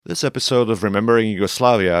This episode of Remembering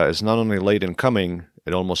Yugoslavia is not only late in coming,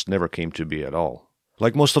 it almost never came to be at all.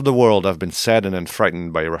 Like most of the world, I've been saddened and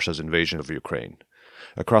frightened by Russia's invasion of Ukraine.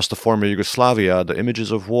 Across the former Yugoslavia, the images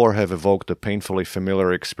of war have evoked the painfully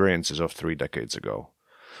familiar experiences of 3 decades ago.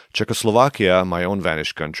 Czechoslovakia, my own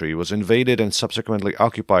vanished country, was invaded and subsequently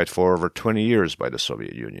occupied for over 20 years by the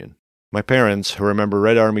Soviet Union. My parents, who remember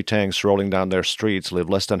Red Army tanks rolling down their streets, live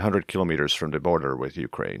less than 100 kilometers from the border with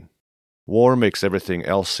Ukraine. War makes everything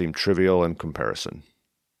else seem trivial in comparison.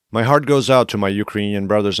 My heart goes out to my Ukrainian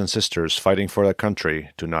brothers and sisters fighting for their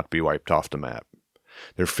country to not be wiped off the map.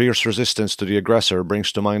 Their fierce resistance to the aggressor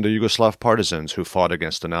brings to mind the Yugoslav partisans who fought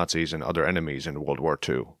against the Nazis and other enemies in World War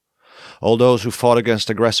II. All those who fought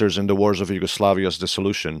against aggressors in the wars of Yugoslavia's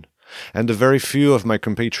dissolution, and the very few of my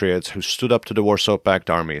compatriots who stood up to the Warsaw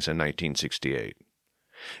Pact armies in 1968.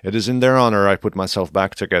 It is in their honor I put myself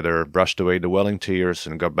back together, brushed away the welling tears,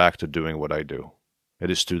 and got back to doing what I do.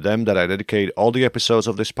 It is to them that I dedicate all the episodes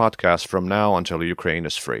of this podcast from now until Ukraine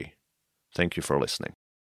is free. Thank you for listening.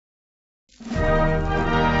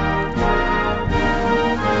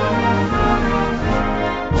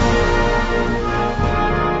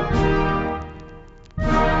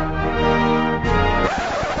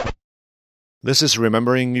 This is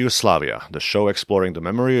Remembering Yugoslavia, the show exploring the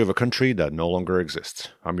memory of a country that no longer exists.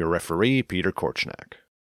 I'm your referee, Peter Korchnak.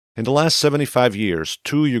 In the last 75 years,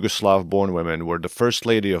 2 Yugoslav-born women were the first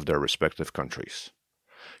lady of their respective countries.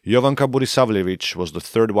 Jovanka Budisavljević was the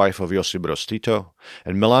third wife of Josip Broz Tito,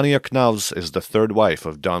 and Melania Knauss is the third wife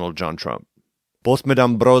of Donald John Trump. Both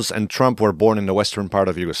Madame Broz and Trump were born in the western part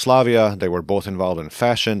of Yugoslavia, they were both involved in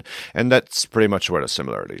fashion, and that's pretty much where the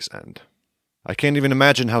similarities end. I can't even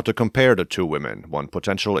imagine how to compare the 2 women, one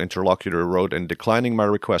potential interlocutor wrote in declining my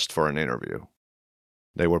request for an interview.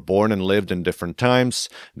 They were born and lived in different times,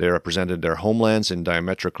 they represented their homelands in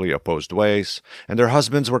diametrically opposed ways, and their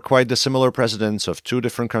husbands were quite dissimilar presidents of 2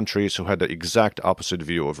 different countries who had the exact opposite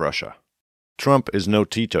view of Russia. Trump is no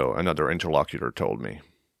Tito, another interlocutor told me.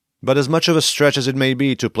 But as much of a stretch as it may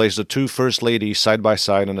be to place the 2 first ladies side by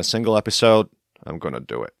side in a single episode, I'm gonna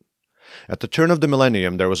do it. At the turn of the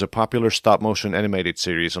millennium, there was a popular stop-motion animated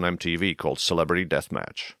series on MTV called Celebrity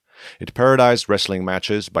Deathmatch. It parodied wrestling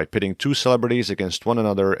matches by pitting 2 celebrities against one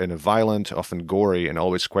another in a violent, often gory, and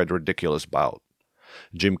always quite ridiculous bout.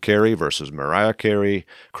 Jim Carrey versus Mariah Carey,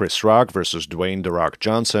 Chris Rock versus Dwayne "The Rock"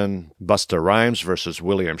 Johnson, Busta Rhymes versus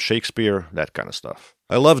William Shakespeare, that kind of stuff.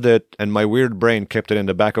 I loved it, and my weird brain kept it in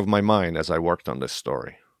the back of my mind as I worked on this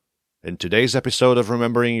story. In today's episode of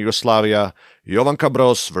Remembering Yugoslavia, Jovanka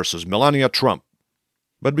Broz versus Melania Trump.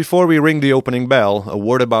 But before we ring the opening bell, a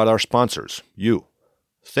word about our sponsors, you.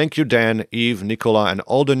 Thank you Dan, Eve, Nikola, and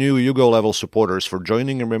all the new Yugo-level supporters for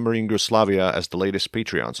joining Remembering Yugoslavia as the latest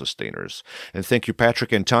Patreon sustainers. And thank you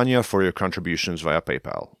Patrick and Tanya for your contributions via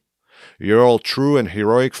PayPal. You're all true and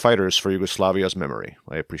heroic fighters for Yugoslavia's memory.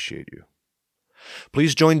 I appreciate you.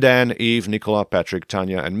 Please join Dan, Eve, Nikola, Patrick,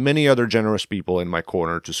 Tanya, and many other generous people in my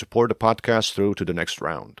corner to support the podcast through to the next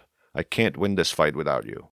round. I can't win this fight without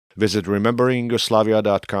you. Visit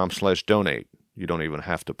rememberingyugoslavia.com/donate. You don't even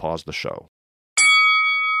have to pause the show.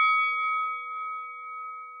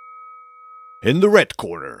 In the red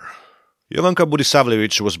corner. Jovanka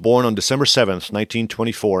Budisavljević was born on December 7,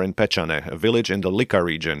 1924 in Pečane, a village in the Lika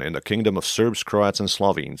region in the Kingdom of Serbs, Croats, and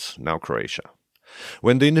Slovenes, now Croatia.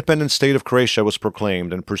 When the independent state of Croatia was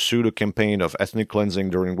proclaimed and pursued a campaign of ethnic cleansing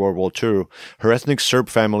during World War II, her ethnic Serb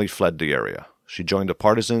family fled the area. She joined the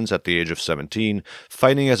partisans at the age of 17,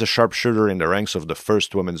 fighting as a sharpshooter in the ranks of the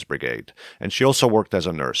 1st Women's Brigade, and she also worked as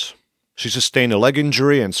a nurse. She sustained a leg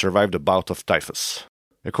injury and survived a bout of typhus.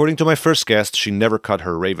 According to my first guest, she never cut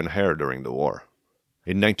her raven hair during the war.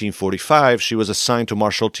 In 1945, she was assigned to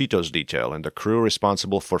Marshal Tito's detail and the crew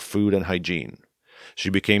responsible for food and hygiene.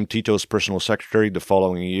 She became Tito's personal secretary the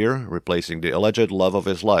following year, replacing the alleged love of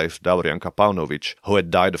his life, Davorjanka Paunović, who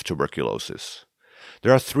had died of tuberculosis.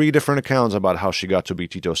 There are 3 different accounts about how she got to be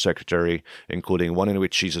Tito's secretary, including one in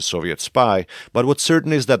which she's a Soviet spy, but what's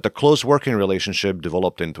certain is that the close working relationship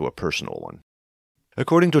developed into a personal one.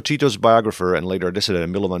 According to Tito's biographer and later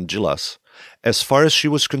dissident Milovan Djilas, as far as she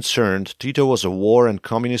was concerned, Tito was a war and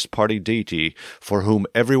Communist Party deity for whom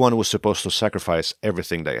everyone was supposed to sacrifice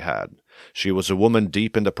everything they had. She was a woman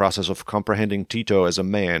deep in the process of comprehending Tito as a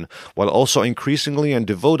man, while also increasingly and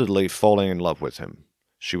devotedly falling in love with him.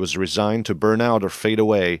 She was resigned to burn out or fade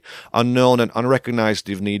away, unknown and unrecognized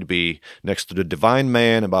if need be, next to the divine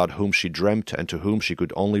man about whom she dreamt and to whom she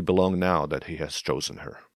could only belong now that he has chosen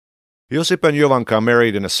her. Josip and Jovanka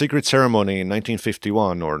married in a secret ceremony in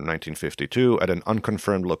 1951 or 1952 at an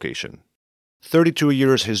unconfirmed location. 32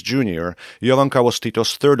 years his junior, Jovanka was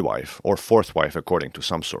Tito's third wife, or fourth wife according to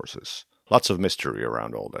some sources. Lots of mystery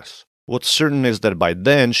around all this. What's certain is that by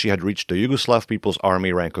then she had reached the Yugoslav People's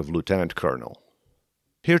Army rank of lieutenant colonel.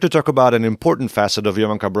 Here to talk about an important facet of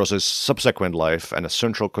Jovanka Broz's subsequent life and a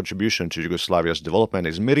central contribution to Yugoslavia's development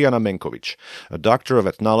is Mirjana Menković, a doctor of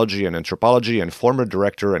ethnology and anthropology and former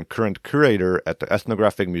director and current curator at the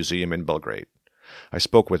Ethnographic Museum in Belgrade. I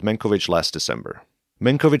spoke with Menković last December.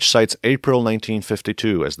 Menković cites April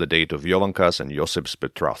 1952 as the date of Jovanka's and Josip's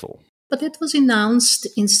betrothal. But it was announced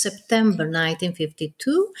in September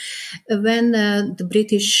 1952 when the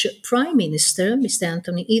British Prime Minister, Mr.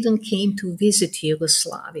 Anthony Eden, came to visit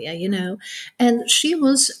Yugoslavia, and she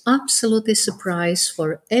was absolutely surprised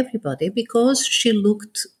for everybody because she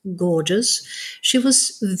looked gorgeous. She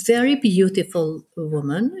was a very beautiful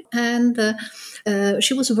woman, and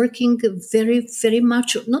she was working very, very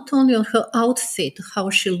much, not only on her outfit, how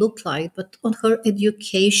she looked like, but on her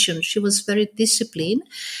education. She was very disciplined.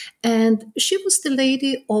 And she was the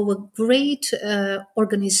lady of a great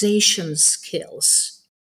organization skills.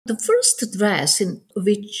 The first dress in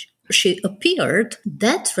which she appeared,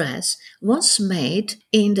 that dress was made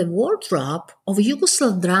in the wardrobe of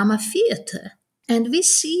Yugoslav Drama Theatre. And we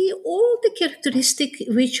see all the characteristics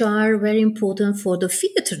which are very important for the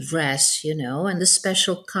theatre dress, and the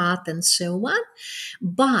special cut and so on.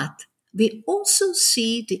 But we also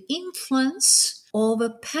see the influence of a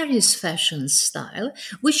Paris fashion style,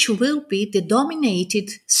 which will be the dominated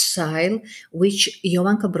style which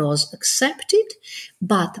Jovanka Broz accepted,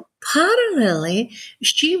 but parallelly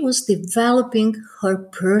she was developing her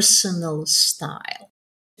personal style.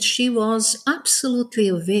 She was absolutely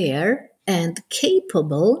aware and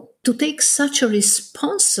capable to take such a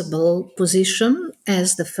responsible position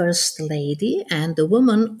as the First Lady and a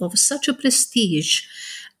woman of such a prestige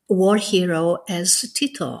war hero as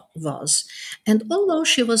Tito was. And although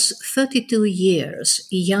she was 32 years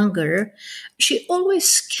younger, she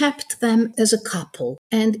always kept them as a couple.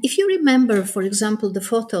 And if you remember, for example, the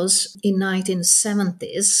photos in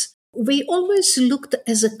 1970s, we always looked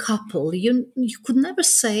as a couple. You could never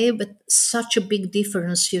say that such a big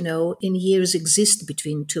difference, in years exist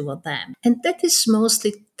between two of them. And that is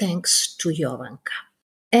mostly thanks to Jovanka.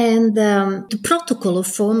 And the protocol of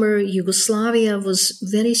former Yugoslavia was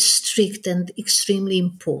very strict and extremely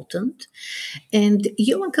important. And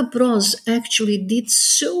Jovanka Broz actually did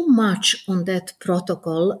so much on that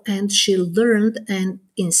protocol, and she learned and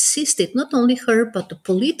insisted, not only her, but the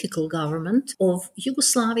political government of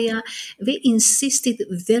Yugoslavia, they insisted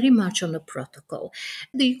very much on the protocol.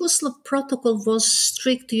 The Yugoslav protocol was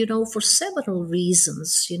strict, for several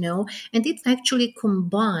reasons, and it actually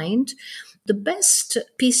combined the best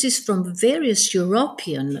pieces from various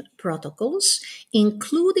European protocols,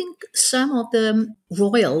 including some of the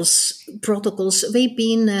royals' protocols, they've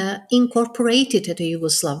been incorporated at the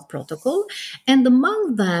Yugoslav protocol, and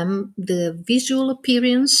among them, the visual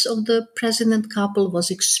appearance of the president couple was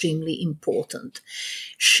extremely important.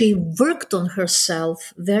 She worked on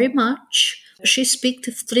herself very much. She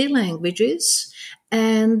speaks 3 languages.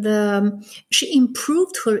 And she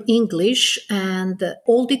improved her English and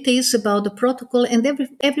all details about the protocol. And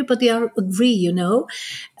everybody agree,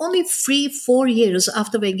 Only 3-4 years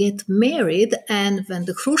after they get married, and when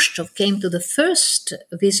the Khrushchev came to the first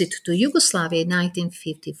visit to Yugoslavia in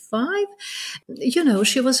 1955,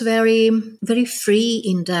 she was very, very free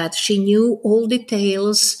in that. She knew all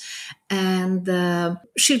details. And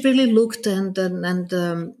she really looked and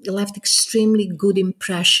left extremely good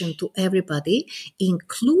impression to everybody,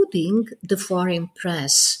 including the foreign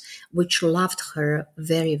press, which loved her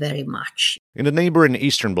very, very much. In the neighboring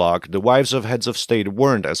Eastern Bloc, the wives of heads of state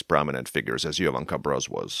weren't as prominent figures as Jovanka Broz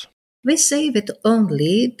was. They say that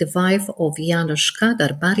only the wife of János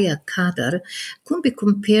Kadar, Maria Kadar, could be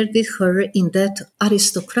compared with her in that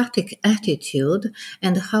aristocratic attitude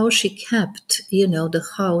and how she kept, the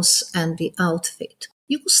house and the outfit.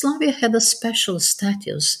 Yugoslavia had a special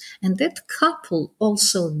status, and that couple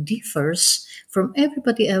also differs from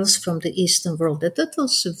everybody else from the Eastern world. That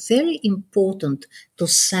was very important to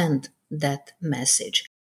send that message.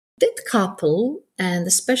 That couple, and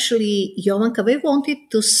especially Jovanka, they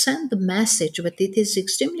wanted to send the message that it is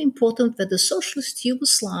extremely important that the socialist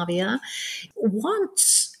Yugoslavia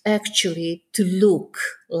wants actually to look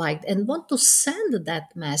like and want to send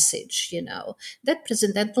that message, That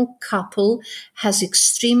presidential couple has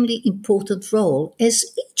extremely important role, as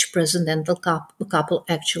each presidential couple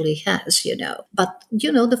actually has, But,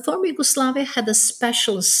 the former Yugoslavia had a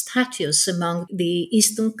special status among the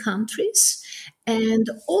Eastern countries. And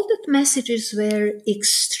all that messages were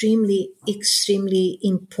extremely, extremely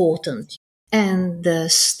important. And the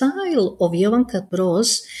style of Jovanka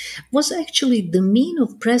Broz was actually the mean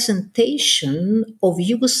of presentation of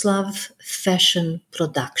Yugoslav fashion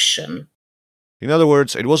production. In other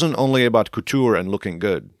words, it wasn't only about couture and looking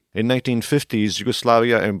good. In 1950s,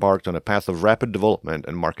 Yugoslavia embarked on a path of rapid development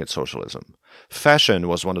and market socialism. Fashion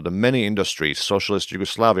was one of the many industries socialist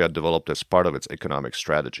Yugoslavia developed as part of its economic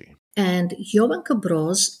strategy. And Jovanka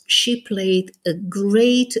Broz, she played a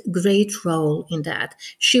great, great role in that.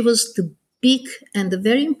 She was the big and a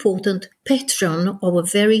very important patron of a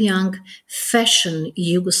very young fashion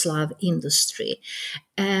Yugoslav industry.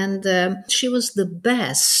 And she was the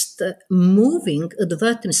best moving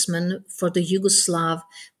advertisement for the Yugoslav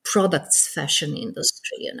products fashion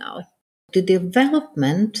industry. The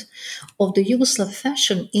development of the Yugoslav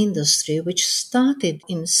fashion industry, which started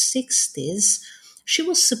in the 60s, she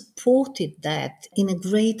was supported that in a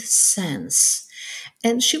great sense.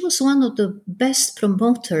 And she was one of the best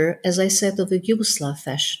promoter, as I said, of the Yugoslav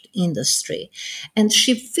fashion industry. And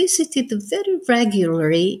she visited very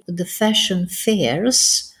regularly the fashion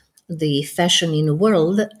fairs, the Fashion in the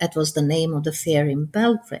World, that was the name of the fair in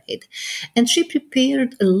Belgrade. And she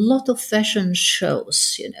prepared a lot of fashion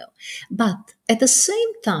shows. But at the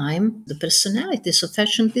same time, the personalities of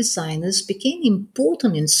fashion designers became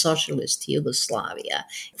important in socialist Yugoslavia.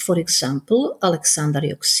 For example, Aleksandar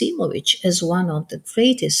Joksimovic, as one of the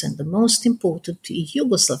greatest and the most important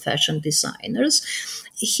Yugoslav fashion designers,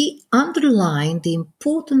 he underlined the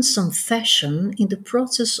importance of fashion in the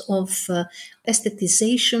process of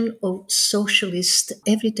aestheticization of socialist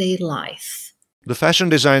everyday life. The fashion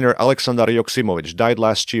designer Aleksandar Joksimovic died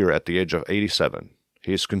last year at the age of 87.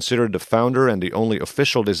 He is considered the founder and the only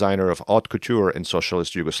official designer of haute couture in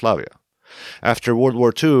socialist Yugoslavia. After World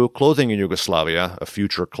War II, clothing in Yugoslavia, a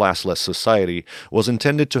future classless society, was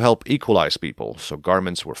intended to help equalize people, so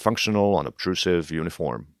garments were functional, unobtrusive,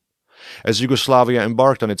 uniform. As Yugoslavia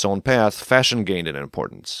embarked on its own path, fashion gained in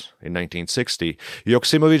importance. In 1960,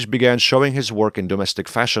 Joksimovic began showing his work in domestic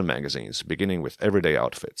fashion magazines, beginning with everyday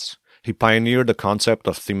outfits. He pioneered the concept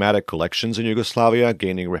of thematic collections in Yugoslavia,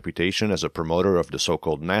 gaining reputation as a promoter of the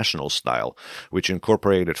so-called national style, which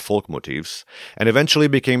incorporated folk motifs, and eventually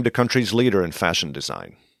became the country's leader in fashion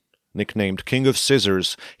design. Nicknamed King of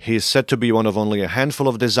Scissors, he is said to be one of only a handful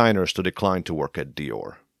of designers to decline to work at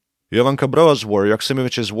Dior. Jovanka Broz wore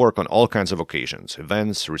Joksimovic's work on all kinds of occasions,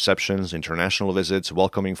 events, receptions, international visits,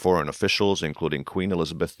 welcoming foreign officials, including Queen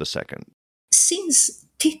Elizabeth II. Since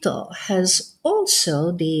Tito has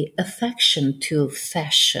also the affection to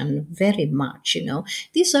fashion very much,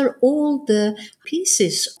 these are all the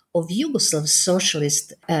pieces of Yugoslav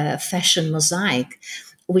socialist fashion mosaic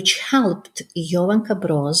which helped Jovanka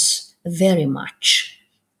Broz very much.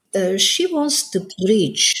 She was the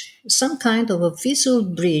bridge, some kind of a visual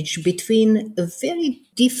bridge between very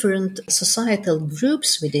different societal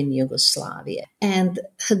groups within Yugoslavia. And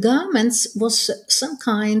her garments was some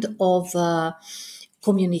kind of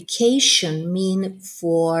communication mean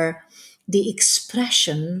for the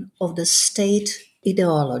expression of the state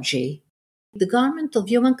ideology. The garment of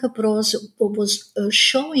Jovanka Broz was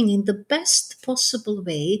showing in the best possible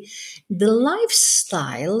way the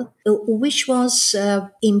lifestyle which was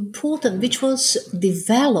important, which was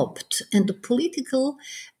developed, and the political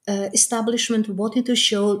establishment wanted to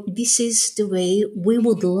show this is the way we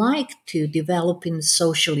would like to develop in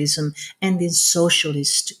socialism and in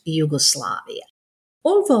socialist Yugoslavia.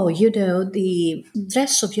 Although, the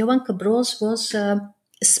dress of Jovanka Broz was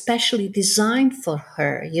especially designed for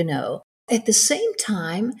her, at the same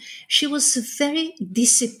time, she was very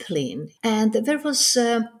disciplined, and there was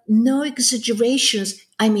no exaggerations.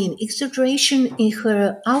 Exaggeration in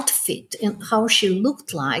her outfit and how she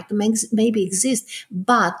looked like maybe exist,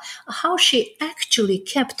 but how she actually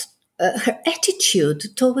kept her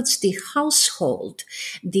attitude towards the household,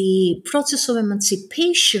 the process of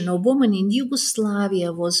emancipation of women in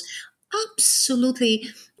Yugoslavia was absolutely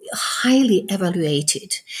highly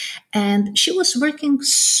evaluated. And she was working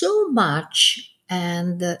so much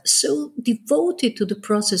and so devoted to the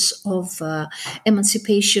process of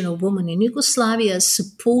emancipation of women in Yugoslavia,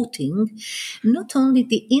 supporting not only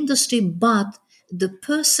the industry but the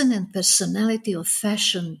person and personality of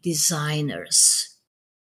fashion designers.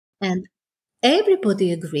 And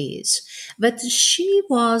everybody agrees that she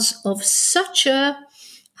was of such a,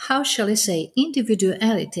 how shall I say,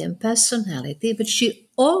 individuality and personality, but she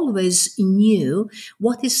always knew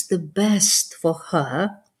what is the best for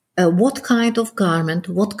her, what kind of garment,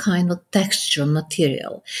 what kind of texture,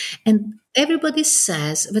 material. And everybody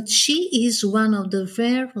says that she is one of the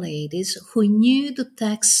rare ladies who knew the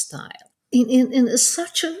textile. in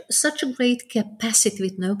such a great capacity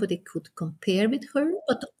that nobody could compare with her,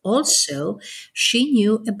 but also she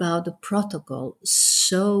knew about the protocol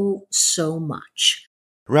so much.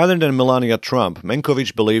 Rather than Melania Trump,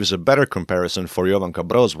 Menkovich believes a better comparison for Jovanka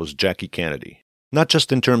Broz was Jackie Kennedy. Not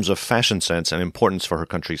just in terms of fashion sense and importance for her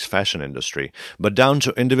country's fashion industry, but down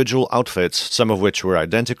to individual outfits, some of which were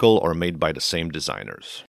identical or made by the same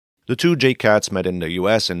designers. The two J-Cats met in the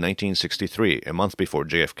US in 1963, a month before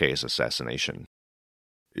JFK's assassination.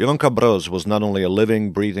 Jovanka Broz was not only a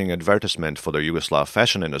living, breathing advertisement for the Yugoslav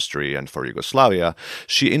fashion industry and for Yugoslavia,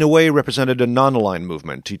 she in a way represented the non-aligned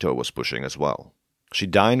movement Tito was pushing as well. She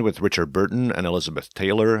dined with Richard Burton and Elizabeth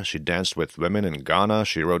Taylor, she danced with women in Ghana,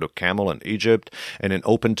 she rode a camel in Egypt, and in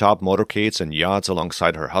open-top motorcades and yachts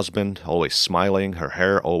alongside her husband, always smiling, her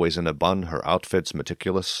hair always in a bun, her outfits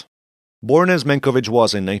meticulous. Born as Menkovich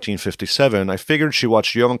was in 1957, I figured she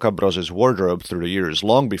watched Jovanka Broz's wardrobe through the years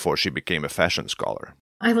long before she became a fashion scholar.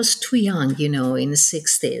 I was too young, in the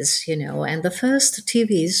 60s, and the first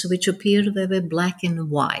TVs which appeared, they were black and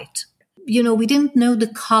white. We didn't know the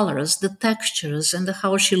colors, the textures, and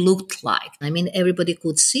how she looked like. I mean, everybody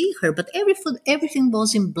could see her, but everything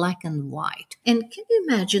was in black and white. And can you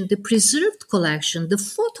imagine the preserved collection, the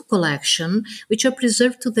photo collection, which are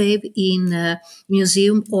preserved today in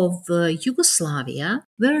Museum of Yugoslavia,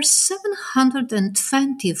 there are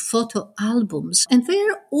 720 photo albums, and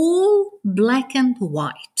they're all black and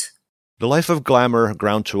white. The life of glamour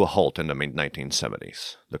ground to a halt in the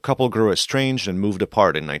mid-1970s. The couple grew estranged and moved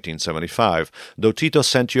apart in 1975, though Tito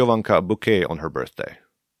sent Jovanka a bouquet on her birthday.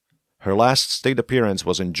 Her last state appearance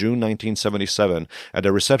was in June 1977 at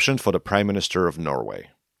a reception for the Prime Minister of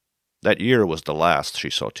Norway. That year was the last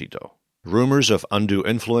she saw Tito. Rumors of undue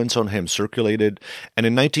influence on him circulated, and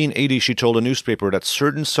in 1980 she told a newspaper that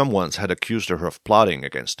certain someones had accused her of plotting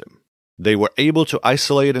against him. They were able to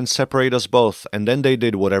isolate and separate us both, and then they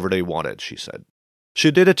did whatever they wanted, she said.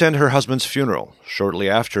 She did attend her husband's funeral. Shortly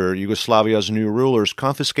after, Yugoslavia's new rulers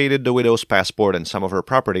confiscated the widow's passport and some of her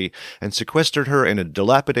property and sequestered her in a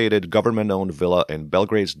dilapidated government-owned villa in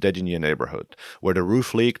Belgrade's Dedinje neighborhood, where the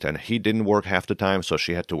roof leaked and heat didn't work half the time, so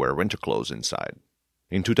she had to wear winter clothes inside.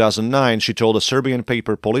 In 2009, she told a Serbian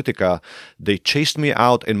paper Politika, "They chased me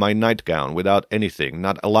out in my nightgown without anything,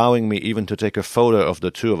 not allowing me even to take a photo of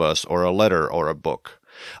the two of us or a letter or a book.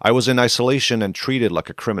 I was in isolation and treated like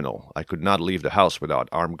a criminal. I could not leave the house without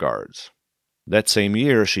armed guards." That same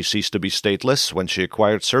year, she ceased to be stateless when she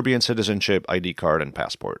acquired Serbian citizenship, ID card, and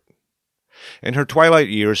passport. In her twilight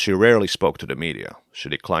years, she rarely spoke to the media. She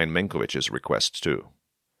declined Menkovich's requests too.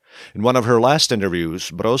 In one of her last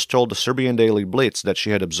interviews, Broz told the Serbian daily Blitz that she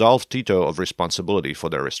had absolved Tito of responsibility for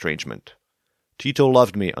their estrangement. "Tito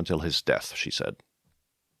loved me until his death," she said.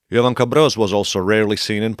 Jovanka Broz was also rarely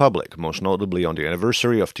seen in public, most notably on the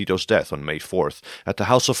anniversary of Tito's death on May 4th, at the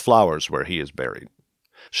House of Flowers where he is buried.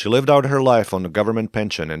 She lived out her life on a government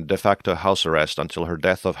pension and de facto house arrest until her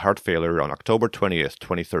death of heart failure on October 20th,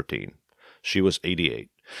 2013. She was 88.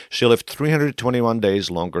 She lived 321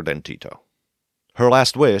 days longer than Tito. Her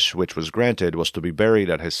last wish, which was granted, was to be buried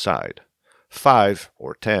at his side. 5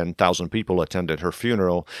 or 10,000 people attended her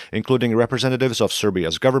funeral, including representatives of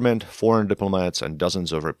Serbia's government, foreign diplomats, and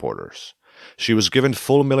dozens of reporters. She was given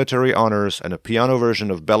full military honors, and a piano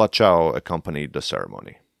version of Bella Ciao accompanied the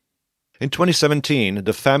ceremony. In 2017,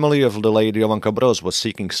 the family of the late Jovanka Broz was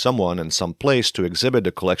seeking someone and some place to exhibit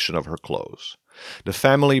the collection of her clothes. The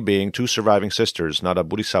family being two surviving sisters, Nada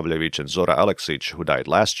Burisavljevic and Zora Aleksic, who died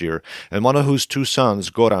last year, and one of whose two sons,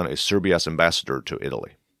 Goran, is Serbia's ambassador to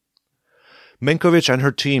Italy. Menkovich and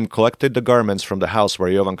her team collected the garments from the house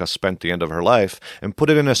where Jovanka spent the end of her life and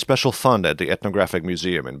put it in a special fund at the Ethnographic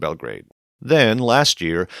Museum in Belgrade. Then, last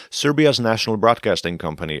year, Serbia's national broadcasting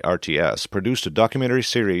company, RTS, produced a documentary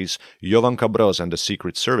series, Jovanka Broz and the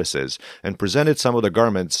Secret Services, and presented some of the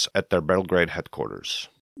garments at their Belgrade headquarters.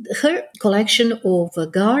 Her collection of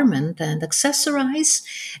garment and accessories,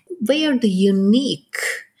 they are the unique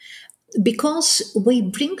because we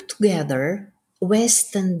bring together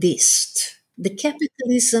West and East, the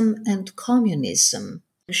capitalism and communism.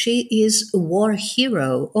 She is a war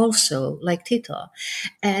hero also, like Tito,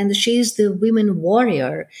 and she is the women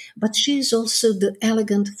warrior, but she is also the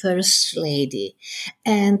elegant first lady.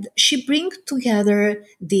 And she brings together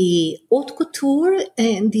the haute couture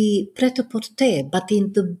and the pret-a-porter, but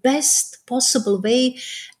in the best possible way.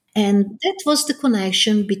 And that was the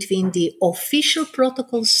connection between the official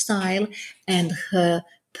protocol style and her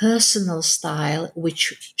personal style,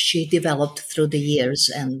 which she developed through the years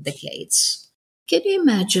and decades. Can you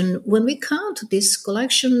imagine when we count this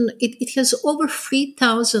collection, it has over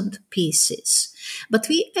 3,000 pieces. but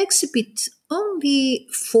we exhibit only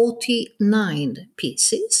 49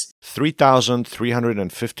 pieces.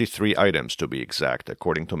 3,353 items to be exact,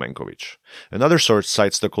 according to Menkovic. Another source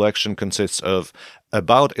cites the collection consists of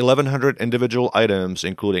about 1,100 individual items,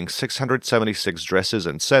 including 676 dresses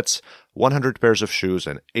and sets, 100 pairs of shoes,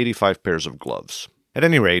 and 85 pairs of gloves. At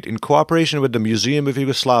any rate, in cooperation with the Museum of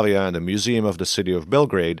Yugoslavia and the Museum of the City of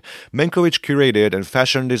Belgrade, Menkovic curated and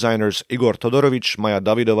fashion designers Igor Todorovic, Maja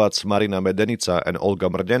Davidovac, Marina Medenica, and Olga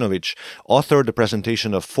Mrdenovic authored the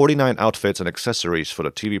presentation of 49 outfits and accessories for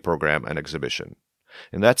the TV program and exhibition.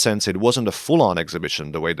 In that sense, it wasn't a full-on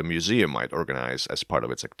exhibition the way the museum might organize as part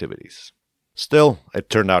of its activities. Still, it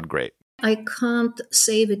turned out great. I can't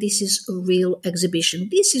say that this is a real exhibition.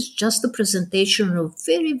 This is just a presentation of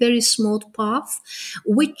very, very small path,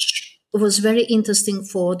 which was very interesting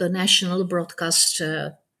for the national broadcast,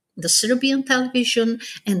 the Serbian television,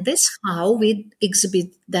 and that's how we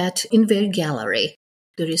exhibit that in their gallery.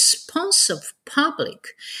 The response of public,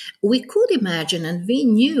 we could imagine, and we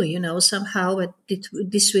knew, somehow that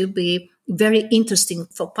this will be very interesting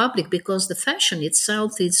for public because the fashion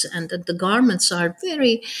itself is, and the garments are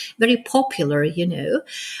very, very popular,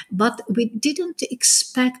 but we didn't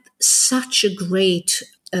expect such a great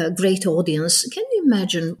audience. Can you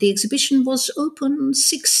imagine? The exhibition was open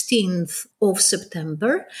 16th of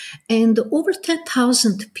September and over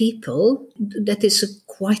 10,000 people. That is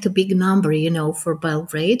quite a big number, for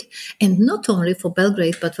Belgrade, and not only for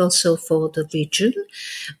Belgrade, but also for the region.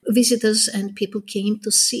 Visitors and people came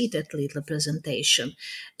to see that little presentation.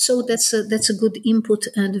 So that's a good input,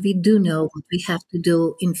 and we do know what we have to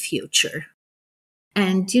do in future.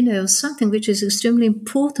 And, something which is extremely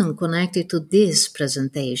important connected to this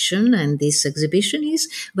presentation and this exhibition is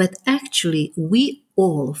that actually we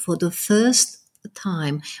all, for the first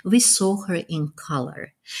time, we saw her in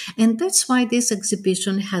color. And that's why this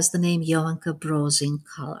exhibition has the name Jovanka Broz in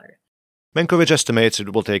color. Menkovic estimates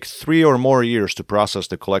it will take 3 or more years to process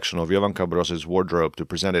the collection of Jovanka Broz's wardrobe to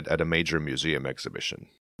present it at a major museum exhibition.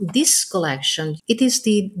 This collection, it is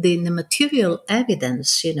the material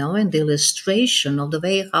evidence, and the illustration of the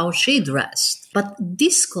way how she dressed. But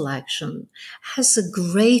this collection has a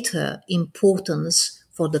greater importance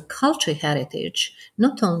for the cultural heritage,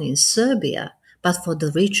 not only in Serbia, but for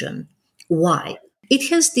the region. Why? It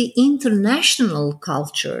has the international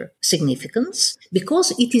culture significance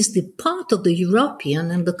because it is the part of the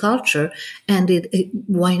European and the culture, and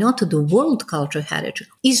why not the world culture heritage?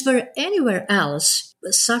 Is there anywhere else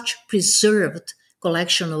such preserved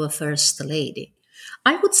collection of a First Lady?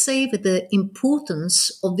 I would say that the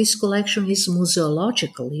importance of this collection is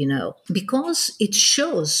museological, because it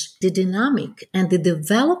shows the dynamic and the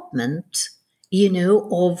development,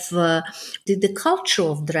 of the culture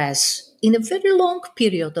of dress in a very long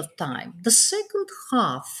period of time. The second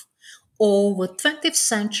half of the 20th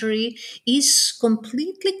century is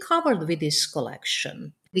completely covered with this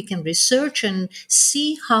collection. We can research and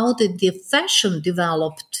see how the fashion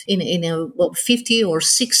developed in 50 or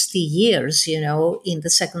 60 years, in the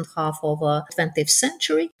second half of the 20th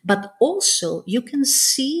century. But also you can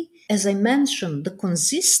see, as I mentioned, the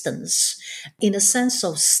consistence in a sense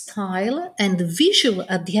of style and visual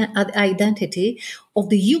identity of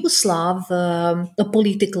the Yugoslav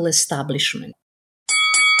political establishment.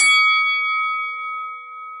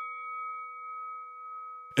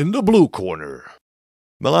 In the blue corner,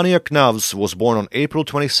 Melania Knavs was born on April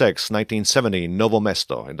 26, 1970 in Novo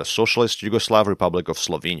Mesto in the Socialist Yugoslav Republic of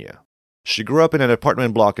Slovenia. She grew up in an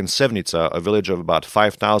apartment block in Sevnica, a village of about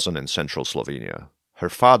 5,000 in central Slovenia. Her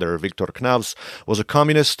father, Viktor Knavs, was a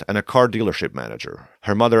communist and a car dealership manager.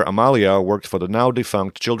 Her mother, Amalia, worked for the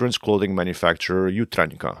now-defunct children's clothing manufacturer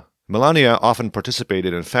Jutranjka. Melania often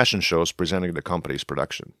participated in fashion shows presenting the company's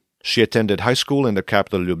production. She attended high school in the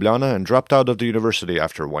capital Ljubljana and dropped out of the university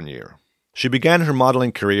after 1 year. She began her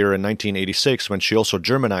modeling career in 1986 when she also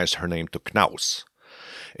Germanized her name to Knaus.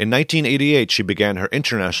 In 1988, she began her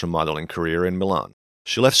international modeling career in Milan.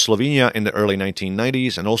 She left Slovenia in the early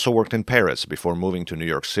 1990s and also worked in Paris before moving to New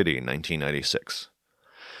York City in 1996.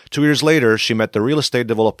 2 years later, she met the real estate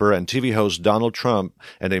developer and TV host Donald Trump,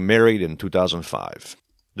 and they married in 2005.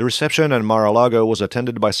 The reception at Mar-a-Lago was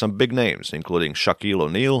attended by some big names, including Shaquille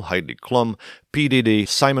O'Neal, Heidi Klum, P. Diddy,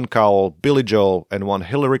 Simon Cowell, Billy Joel, and one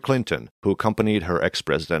Hillary Clinton, who accompanied her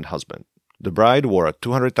ex-president husband. The bride wore a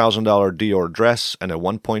 $200,000 Dior dress and a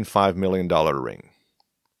 $1.5 million ring.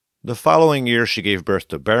 The following year, she gave birth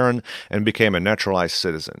to Baron and became a naturalized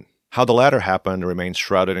citizen. How the latter happened remains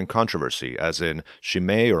shrouded in controversy, as in, she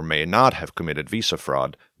may or may not have committed visa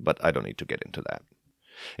fraud, but I don't need to get into that.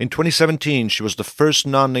 In 2017, she was the first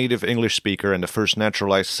non-native English speaker and the first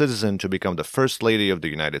naturalized citizen to become the First Lady of the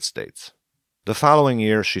United States. The following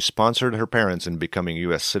year, she sponsored her parents in becoming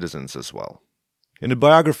U.S. citizens as well. In the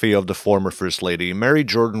biography of the former First Lady, Mary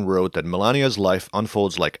Jordan wrote that Melania's life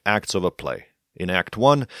unfolds like acts of a play. In Act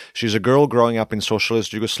 1, she's a girl growing up in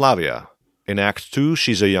socialist Yugoslavia. In Act 2,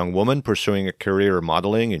 she's a young woman pursuing a career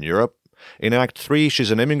modeling in Europe. In Act 3,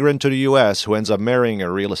 she's an immigrant to the U.S. who ends up marrying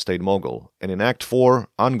a real estate mogul. And in Act 4,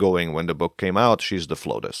 ongoing when the book came out, she's the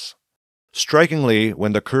FLOTUS. Strikingly,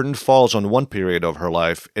 when the curtain falls on one period of her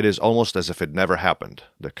life, it is almost as if it never happened.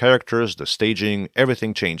 The characters, the staging,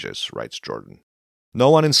 everything changes, writes Jordan. No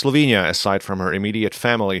one in Slovenia, aside from her immediate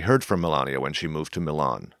family, heard from Melania when she moved to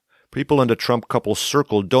Milan. People in the Trump couple's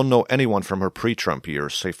circle don't know anyone from her pre-Trump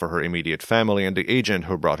years, save for her immediate family and the agent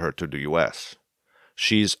who brought her to the U.S.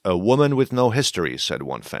 She's a woman with no history, said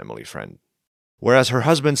one family friend. Whereas her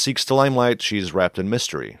husband seeks the limelight, she's wrapped in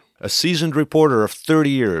mystery. A seasoned reporter of 30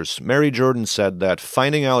 years, Mary Jordan said that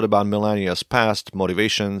finding out about Melania's past,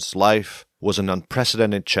 motivations, life, was an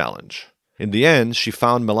unprecedented challenge. In the end, she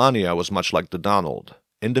found Melania was much like the Donald.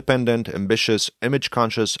 Independent, ambitious,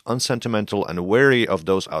 image-conscious, unsentimental, and wary of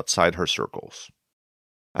those outside her circles.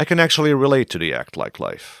 I can actually relate to the act like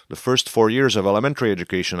life. The first 4 years of elementary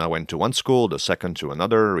education I went to one school, the second to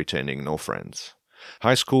another, retaining no friends.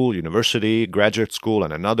 High school, university, graduate school,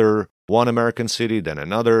 and another, one American city, then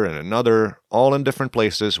another, and another, all in different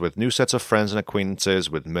places with new sets of friends and acquaintances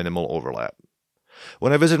with minimal overlap.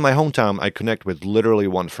 When I visit my hometown, I connect with literally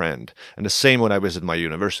one friend, and the same when I visit my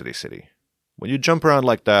university city. When you jump around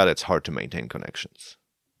like that, it's hard to maintain connections.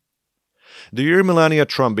 The year Melania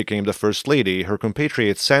Trump became the First Lady, her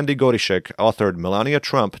compatriot Sandy Gorizek authored Melania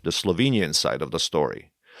Trump, the Slovenian side of the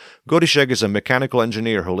story. Gorizek is a mechanical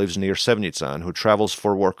engineer who lives near Sevnica and who travels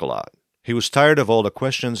for work a lot. He was tired of all the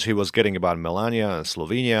questions he was getting about Melania and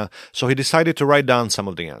Slovenia, so he decided to write down some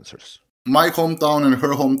of the answers. My hometown and her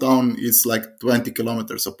hometown is like 20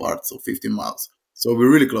 kilometers apart, so 15 miles. So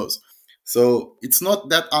we're really close. So it's not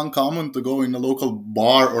that uncommon to go in a local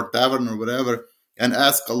bar or tavern or whatever and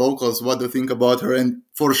ask locals what they think about her. And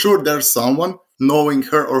for sure there's someone knowing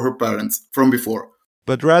her or her parents from before.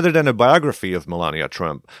 But rather than a biography of Melania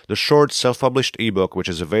Trump, the short self-published ebook, which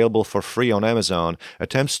is available for free on Amazon,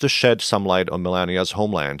 attempts to shed some light on Melania's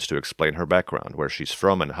homeland to explain her background, where she's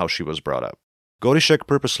from and how she was brought up. Gorizek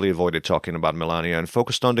purposely avoided talking about Melania and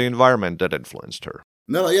focused on the environment that influenced her.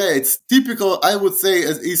 No, yeah, it's typical, I would say,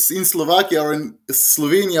 it's in Slovakia or in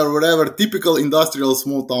Slovenia or whatever, typical industrial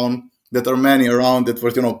small town that are many around that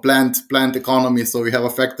were, plant economy. So you have a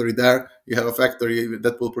factory there, you have a factory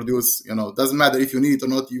that will produce, doesn't matter if you need it or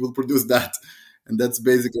not, you will produce that. And that's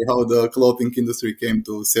basically how the clothing industry came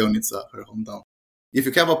to Sevnica, her hometown. If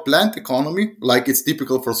you have a plant economy, like it's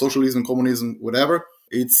typical for socialism, communism, whatever,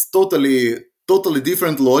 it's totally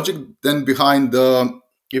different logic than behind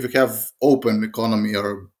if you have open economy.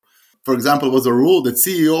 Or, for example, was a rule that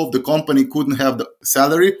CEO of the company couldn't have the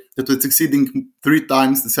salary that was exceeding 3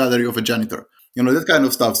 times the salary of a janitor. That kind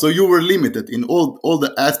of stuff. So you were limited in all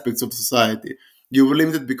the aspects of society. You were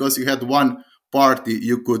limited because you had one party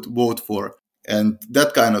you could vote for and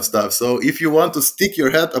that kind of stuff. So if you want to stick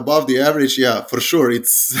your head above the average, yeah, for sure, it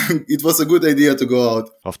was a good idea to go out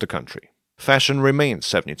of the country. Fashion remains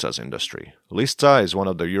Sevnica's industry. Lista is one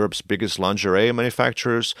of Europe's biggest lingerie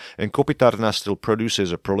manufacturers, and Kopitarna still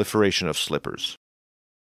produces a proliferation of slippers.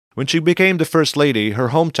 When she became the First Lady, her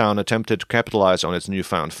hometown attempted to capitalize on its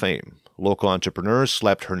newfound fame. Local entrepreneurs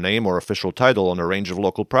slapped her name or official title on a range of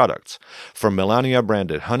local products, from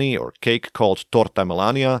Melania-branded honey or cake called Torta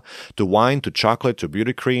Melania, to wine, to chocolate, to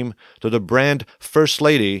beauty cream, to the brand First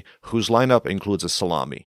Lady, whose lineup includes a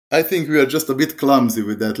salami. I think we are just a bit clumsy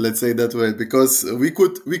with that, let's say that way, because we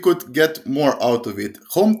could get more out of it.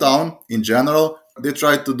 Hometown, in general, they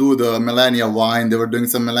tried to do the Melania wine. They were doing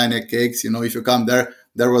some Melania cakes. If you come there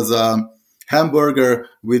was a hamburger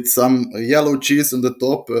with some yellow cheese on the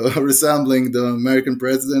top, resembling the American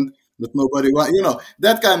president that nobody wants.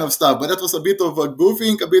 That kind of stuff. But that was a bit of a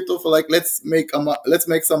goofing, a bit of like, let's make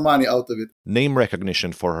some money out of it. Name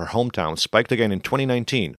recognition for her hometown spiked again in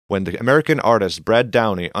 2019 when the American artist Brad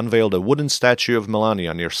Downey unveiled a wooden statue of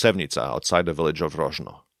Melania near Sevnica outside the village of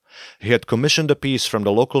Rožno. He had commissioned a piece from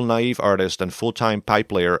the local naive artist and full-time pipe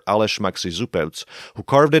player Aleš Maxi Zupevc, who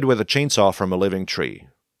carved it with a chainsaw from a living tree.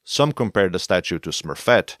 Some compared the statue to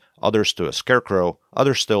Smurfette, others to a scarecrow,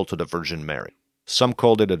 others still to the Virgin Mary. Some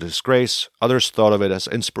called it a disgrace, others thought of it as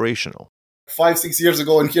inspirational. 5-6 years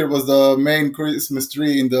ago, and here was the main Christmas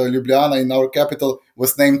tree in the Ljubljana, in our capital,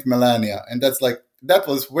 was named Melania. And that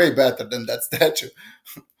was way better than that statue.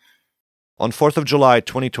 On 4th of July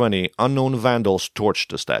 2020, unknown vandals torched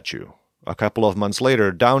the statue. A couple of months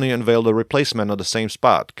later, Downey unveiled a replacement of the same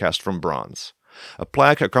spot, cast from bronze. A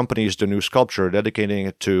plaque accompanies the new sculpture, dedicating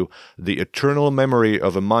it to the eternal memory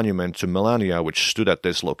of a monument to Melania which stood at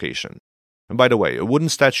this location. And by the way, a wooden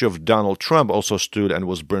statue of Donald Trump also stood and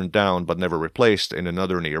was burned down but never replaced in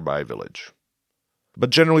another nearby village. But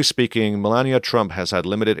generally speaking, Melania Trump has had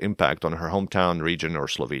limited impact on her hometown region or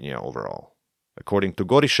Slovenia overall. According to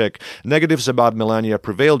Gorišek, negatives about Melania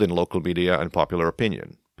prevailed in local media and popular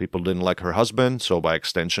opinion. People didn't like her husband, so by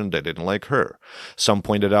extension, they didn't like her. Some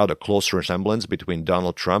pointed out a close resemblance between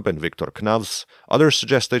Donald Trump and Viktor Knavs. Others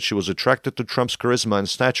suggested she was attracted to Trump's charisma and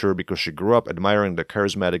stature because she grew up admiring the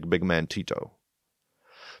charismatic big man Tito.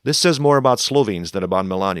 This says more about Slovenes than about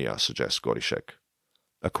Melania, suggests Gorišek.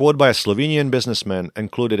 A quote by a Slovenian businessman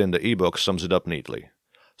included in the ebook sums it up neatly.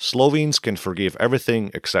 Slovenes can forgive everything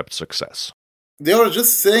except success. They are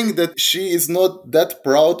just saying that she is not that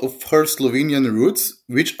proud of her Slovenian roots,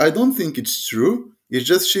 which I don't think it's true. It's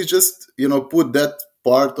just she just, put that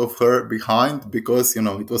part of her behind because,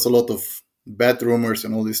 it was a lot of bad rumors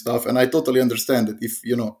and all this stuff. And I totally understand that if,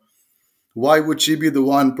 why would she be the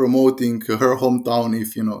one promoting her hometown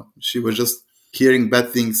if, she was just hearing bad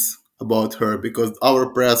things about her, because our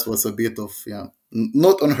press was a bit of,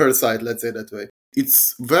 not on her side, let's say that way.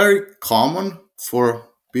 It's very common for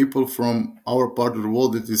people from our part of the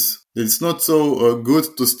world that it's not so good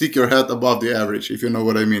to stick your head above the average, if you know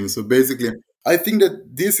what I mean. So basically, I think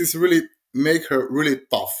that this is really make her really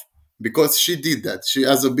tough, because she did that. She,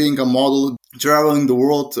 being a model, traveling the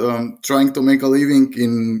world, trying to make a living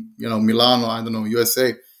in, Milano,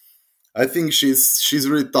 USA. I think she's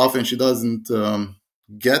really tough, and she doesn't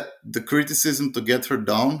get the criticism to get her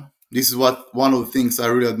down. This is one of the things I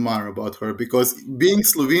really admire about her, because being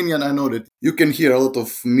Slovenian, I know that you can hear a lot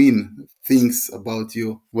of mean things about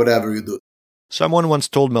you, whatever you do. Someone once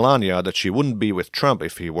told Melania that she wouldn't be with Trump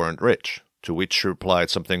if he weren't rich, to which she replied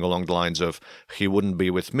something along the lines of, "He wouldn't be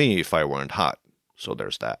with me if I weren't hot." So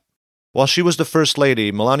there's that. While she was the First Lady,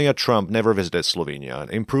 Melania Trump never visited Slovenia,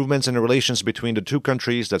 and improvements in the relations between the two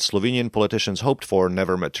countries that Slovenian politicians hoped for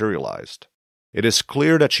never materialized. It is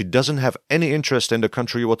clear that she doesn't have any interest in the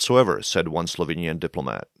country whatsoever, said one Slovenian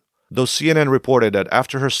diplomat. Though CNN reported that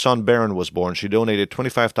after her son Baron was born, she donated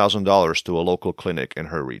 $25,000 to a local clinic in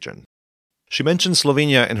her region. She mentioned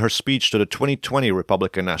Slovenia in her speech to the 2020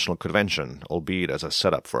 Republican National Convention, albeit as a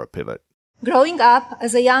setup for a pivot. Growing up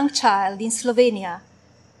as a young child in Slovenia,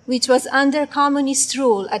 which was under communist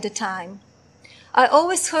rule at the time, I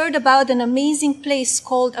always heard about an amazing place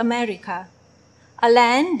called America, a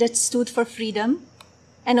land that stood for freedom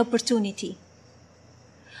and opportunity.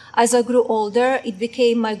 As I grew older, it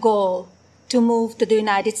became my goal to move to the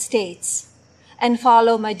United States and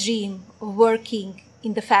follow my dream of working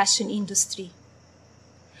in the fashion industry.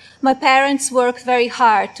 My parents worked very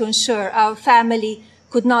hard to ensure our family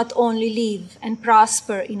could not only live and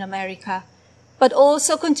prosper in America, but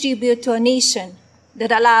also contribute to a nation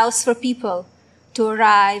that allows for people to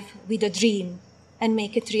arrive with a dream and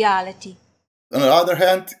make it reality. On the other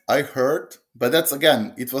hand, I heard, but that's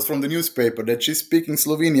again, it was from the newspaper, that she's speaking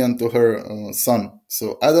Slovenian to her son.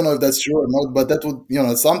 So I don't know if that's true or not, but that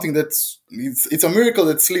would, something it's a miracle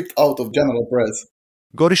that slipped out of general press.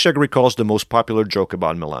 Gorišek recalls the most popular joke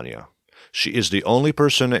about Melania. She is the only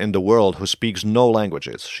person in the world who speaks no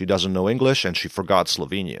languages. She doesn't know English and she forgot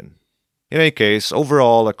Slovenian. In any case,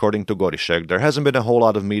 overall, according to Gorišek, there hasn't been a whole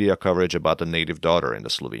lot of media coverage about the native daughter in the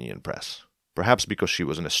Slovenian press. Perhaps because she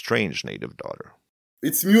was an estranged native daughter.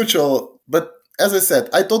 It's mutual, but as I said,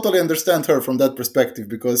 I totally understand her from that perspective,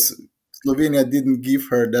 because Slovenia didn't give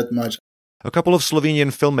her that much. A couple of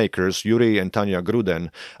Slovenian filmmakers, Yuri and Tanja Gruden,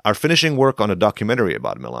 are finishing work on a documentary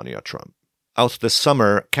about Melania Trump. Out this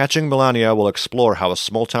summer, Catching Melania will explore how a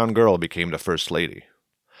small-town girl became the First Lady.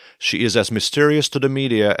 She is as mysterious to the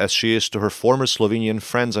media as she is to her former Slovenian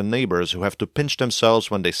friends and neighbors who have to pinch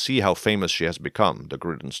themselves when they see how famous she has become, the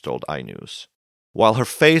Grudens told iNews. While her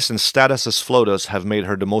face and status as FLOTUS have made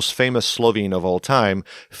her the most famous Slovene of all time,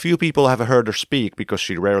 few people have heard her speak because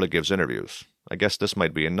she rarely gives interviews. I guess this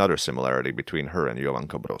might be another similarity between her and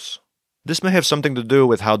Jovanka Broz. This may have something to do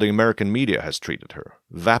with how the American media has treated her.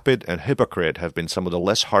 Vapid and hypocrite have been some of the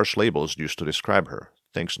less harsh labels used to describe her.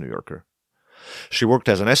 Thanks, New Yorker. She worked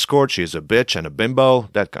as an escort, she is a bitch and a bimbo,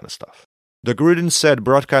 that kind of stuff. The Grudens said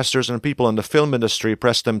broadcasters and people in the film industry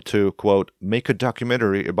pressed them to, quote, make a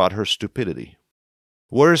documentary about her stupidity.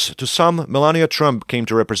 Worse, to some, Melania Trump came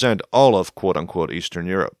to represent all of, quote-unquote, Eastern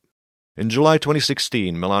Europe. In July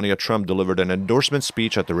 2016, Melania Trump delivered an endorsement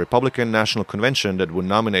speech at the Republican National Convention that would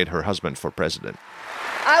nominate her husband for president.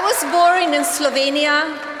 I was born in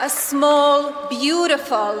Slovenia, a small,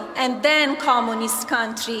 beautiful, and then communist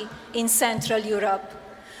country in Central Europe.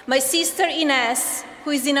 My sister Ines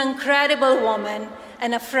who is an incredible woman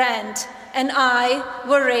and a friend, and I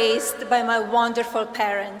were raised by my wonderful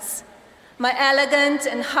parents. My elegant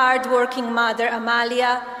and hard-working mother,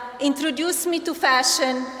 Amalia, introduced me to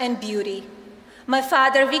fashion and beauty. My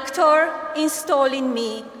father, Victor, installed in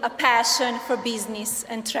me a passion for business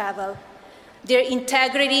and travel. Their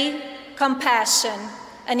integrity, compassion,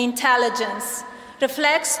 and intelligence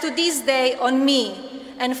reflects to this day on me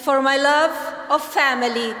and for my love of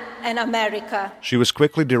family and America. She was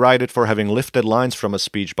quickly derided for having lifted lines from a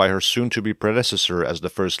speech by her soon-to-be predecessor as the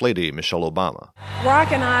First Lady, Michelle Obama.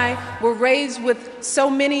 Barack and I were raised with so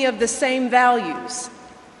many of the same values,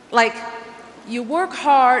 like you work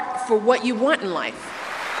hard for what you want in life.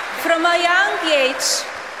 From a young age,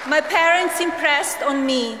 my parents impressed on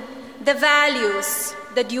me the values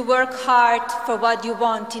that you work hard for what you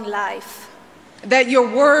want in life. That your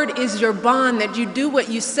word is your bond, that you do what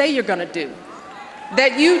you say you're going to do.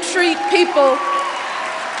 That you treat people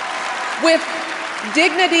with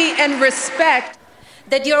dignity and respect.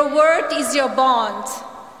 That your word is your bond,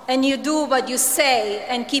 and you do what you say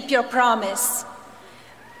and keep your promise.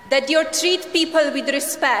 That you treat people with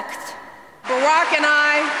respect. Barack and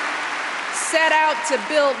I set out to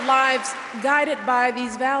build lives guided by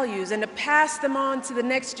these values and to pass them on to the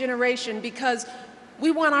next generation, because we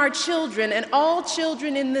want our children and all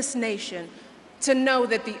children in this nation to know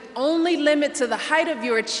that the only limit to the height of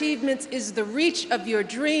your achievements is the reach of your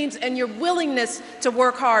dreams and your willingness to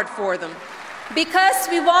work hard for them. Because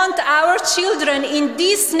we want our children in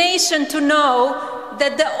this nation to know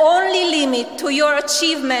that the only limit to your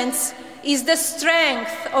achievements is the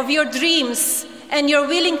strength of your dreams and your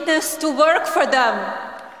willingness to work for them.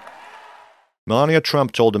 Melania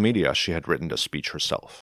Trump told the media she had written the speech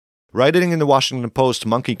herself. Writing in the Washington Post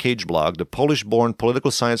Monkey Cage blog, the Polish-born political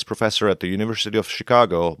science professor at the University of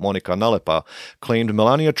Chicago, Monika Nalepa, claimed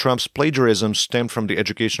Melania Trump's plagiarism stemmed from the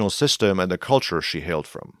educational system and the culture she hailed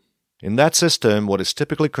from. In that system, what is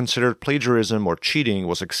typically considered plagiarism or cheating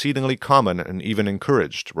was exceedingly common and even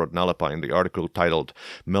encouraged, wrote Nalepa in the article titled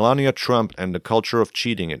Melania Trump and the Culture of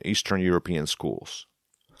Cheating in Eastern European Schools.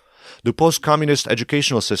 The post-communist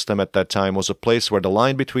educational system at that time was a place where the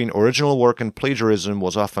line between original work and plagiarism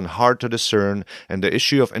was often hard to discern, and the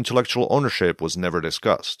issue of intellectual ownership was never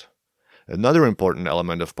discussed. Another important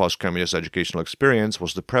element of post-communist educational experience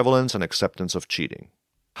was the prevalence and acceptance of cheating.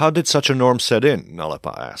 How did such a norm set in,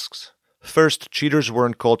 Nalepa asks. First, cheaters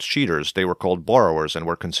weren't called cheaters, they were called borrowers and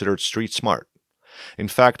were considered street smart. In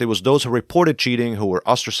fact, it was those who reported cheating who were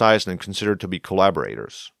ostracized and considered to be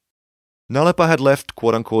collaborators. Nalepa had left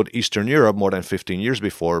quote-unquote Eastern Europe more than 15 years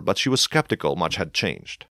before, but she was skeptical much had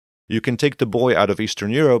changed. You can take the boy out of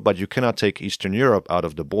Eastern Europe, but you cannot take Eastern Europe out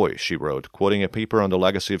of the boy, she wrote, quoting a paper on the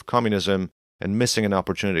legacy of communism and missing an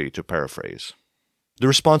opportunity to paraphrase. The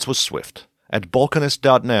response was swift. At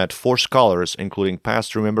Balkanist.net, 4 scholars, including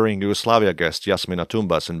past Remembering Yugoslavia guests Jasmina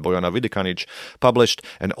Tumbas and Bojana Vidikanic, published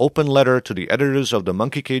an open letter to the editors of the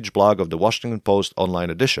Monkey Cage blog of the Washington Post online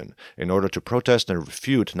edition in order to protest and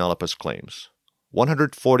refute Nalepa's claims.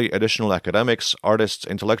 140 additional academics, artists,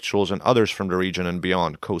 intellectuals, and others from the region and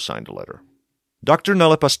beyond co-signed the letter. Dr.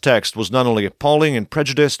 Nalepa's text was not only appalling and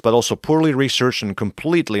prejudiced, but also poorly researched and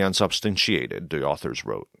completely unsubstantiated, the authors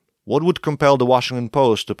wrote. What would compel the Washington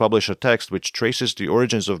Post to publish a text which traces the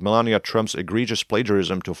origins of Melania Trump's egregious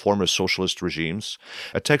plagiarism to former socialist regimes?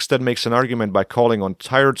 A text that makes an argument by calling on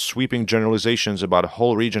tired, sweeping generalizations about a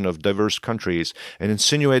whole region of diverse countries and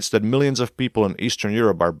insinuates that millions of people in Eastern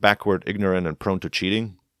Europe are backward, ignorant, and prone to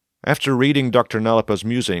cheating? After reading Dr. Nalepa's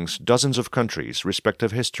musings, dozens of countries,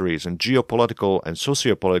 respective histories, and geopolitical and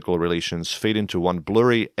sociopolitical relations fade into one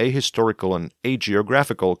blurry, ahistorical, and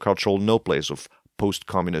ageographical cultural no-place of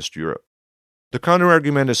post-communist Europe. The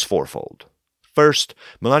counter-argument is fourfold. First,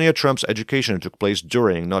 Melania Trump's education took place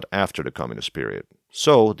during, not after, the communist period.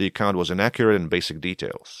 So, the account was inaccurate in basic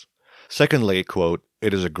details. Secondly, quote,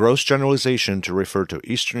 it is a gross generalization to refer to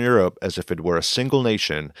Eastern Europe as if it were a single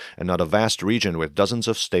nation and not a vast region with dozens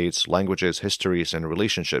of states, languages, histories, and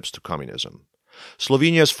relationships to communism.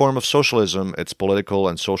 Slovenia's form of socialism, its political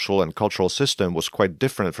and social and cultural system, was quite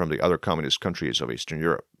different from the other communist countries of Eastern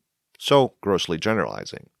Europe. So, grossly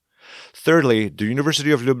generalizing. Thirdly, the University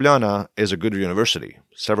of Ljubljana is a good university.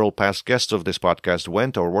 Several past guests of this podcast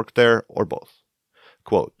went or worked there, or both.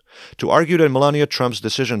 Quote, to argue that Melania Trump's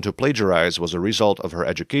decision to plagiarize was a result of her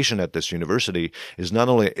education at this university is not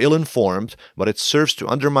only ill-informed, but it serves to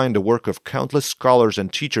undermine the work of countless scholars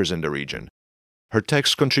and teachers in the region. Her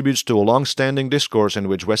text contributes to a long-standing discourse in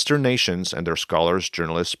which Western nations and their scholars,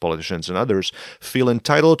 journalists, politicians, and others feel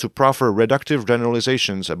entitled to proffer reductive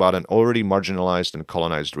generalizations about an already marginalized and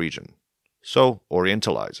colonized region. So,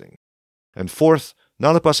 orientalizing. And fourth,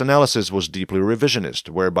 Nalepa's analysis was deeply revisionist,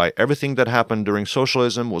 whereby everything that happened during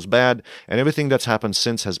socialism was bad and everything that's happened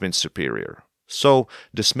since has been superior. So,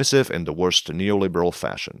 dismissive in the worst neoliberal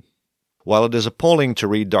fashion. While it is appalling to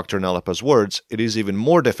read Dr. Nalepa's words, it is even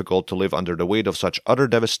more difficult to live under the weight of such utter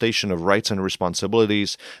devastation of rights and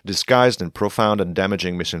responsibilities, disguised in profound and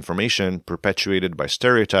damaging misinformation, perpetuated by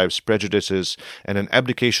stereotypes, prejudices, and an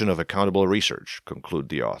abdication of accountable research, conclude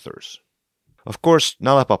the authors. Of course,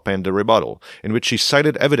 Nalepa penned a rebuttal, in which she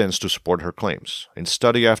cited evidence to support her claims. In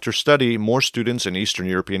study after study, more students in Eastern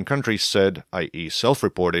European countries said, i.e.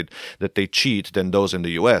 self-reported, that they cheat than those in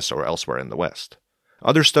the US or elsewhere in the West.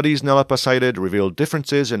 Other studies Nalepa cited revealed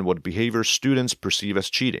differences in what behavior students perceive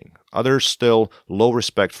as cheating. Others still, low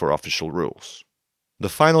respect for official rules. The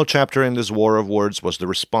final chapter in this war of words was the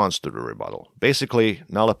response to the rebuttal. Basically,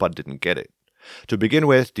 Nalepa didn't get it. To begin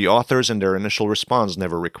with, the authors in their initial response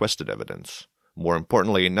never requested evidence. More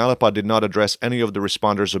importantly, Nalepa did not address any of the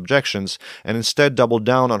responders' objections and instead doubled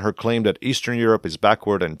down on her claim that Eastern Europe is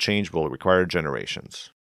backward and change will require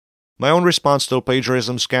generations. My own response to the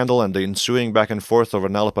plagiarism scandal and the ensuing back and forth over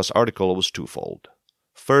Nalepa's article was twofold.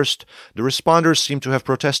 First, the responders seem to have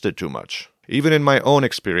protested too much. Even in my own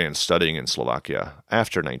experience studying in Slovakia,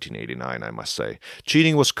 after 1989, I must say,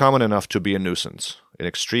 cheating was common enough to be a nuisance. In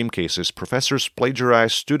extreme cases, professors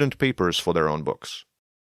plagiarized student papers for their own books.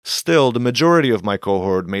 Still, the majority of my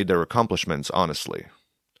cohort made their accomplishments honestly.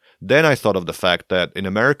 Then I thought of the fact that in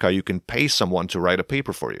America you can pay someone to write a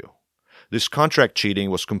paper for you. This contract cheating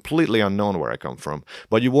was completely unknown where I come from,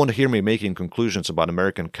 but you won't hear me making conclusions about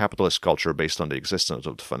American capitalist culture based on the existence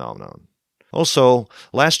of the phenomenon. Also,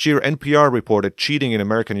 last year NPR reported cheating in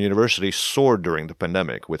American universities soared during the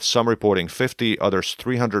pandemic, with some reporting 50, others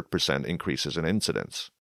 300% increases in incidents.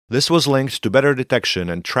 This was linked to better detection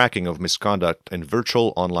and tracking of misconduct in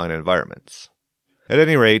virtual online environments. At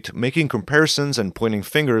any rate, making comparisons and pointing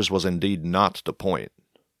fingers was indeed not the point.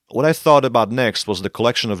 What I thought about next was the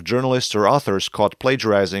collection of journalists or authors caught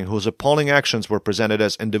plagiarizing whose appalling actions were presented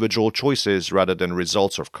as individual choices rather than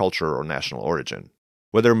results of culture or national origin.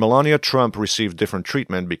 Whether Melania Trump received different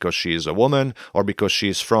treatment because she is a woman, or because she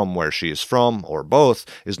is from where she is from, or both,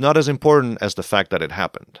 is not as important as the fact that it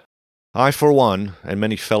happened. I, for one, and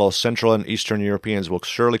many fellow Central and Eastern Europeans will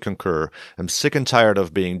surely concur, am sick and tired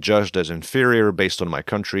of being judged as inferior based on my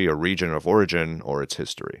country or region of origin or its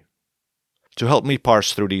history. To help me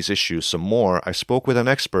parse through these issues some more, I spoke with an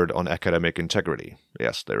expert on academic integrity.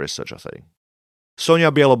 Yes, there is such a thing.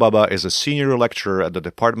 Sonia Bielobaba is a senior lecturer at the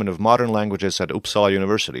Department of Modern Languages at Uppsala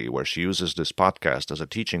University, where she uses this podcast as a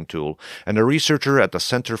teaching tool, and a researcher at the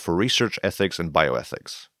Center for Research Ethics and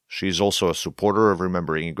Bioethics. She is also a supporter of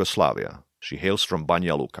remembering Yugoslavia. She hails from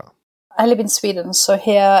Banja Luka. I live in Sweden, so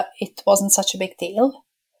here it wasn't such a big deal.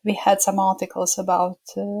 We had some articles about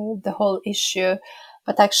the whole issue,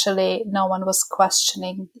 but actually no one was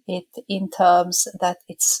questioning it in terms that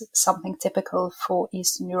it's something typical for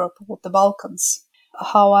Eastern Europe or the Balkans.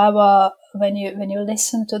 However, when you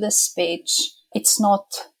listen to the speech, it's not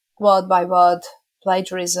word by word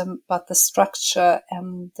plagiarism, but the structure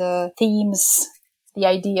and the themes, the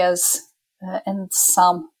ideas, and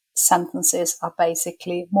some sentences are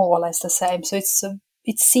basically more or less the same. So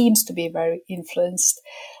it seems to be very influenced.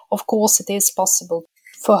 Of course, it is possible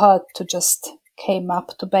for her to just came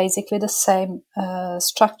up to basically the same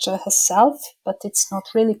structure herself, but it's not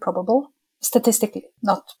really probable. Statistically,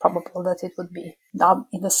 not probable that it would be done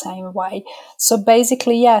in the same way. So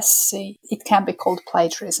basically, yes, it can be called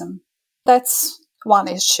plagiarism. That's one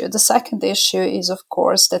issue. The second issue is, of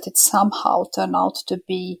course, that it somehow turned out to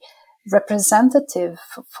be representative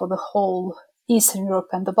for the whole Eastern Europe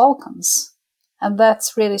and the Balkans. And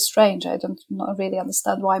that's really strange. I don't really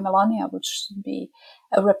understand why Melania would be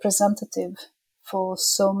a representative for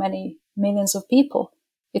so many millions of people.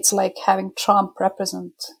 It's like having Trump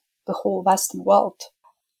represent the whole Western world.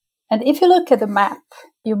 And if you look at the map,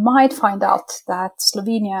 you might find out that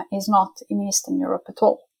Slovenia is not in Eastern Europe at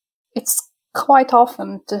all. It's quite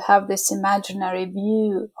often to have this imaginary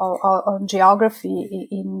view on geography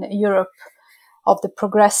in Europe of the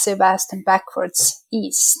progressive West and backwards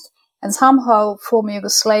East. And somehow former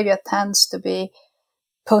Yugoslavia tends to be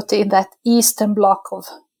put in that Eastern bloc of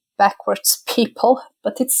backwards people,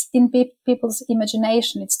 but it's in people's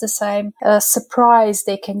imagination. It's the same surprise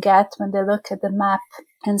they can get when they look at the map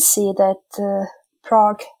and see that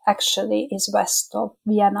Prague actually is west of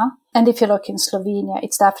Vienna. And if you look in Slovenia,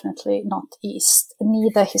 it's definitely not east,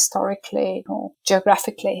 neither historically nor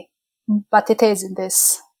geographically. But it is in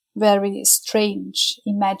this very strange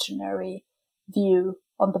imaginary view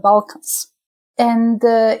on the Balkans. And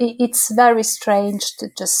it's very strange to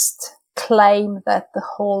just claim that the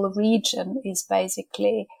whole region is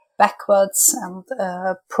basically backwards and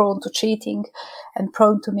prone to cheating and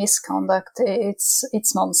prone to misconduct,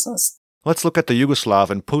 it's nonsense. Let's look at the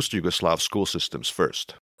Yugoslav and post-Yugoslav school systems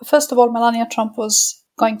first. First of all, Melania Trump was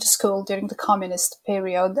going to school during the communist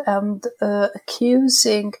period and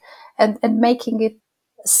accusing and making it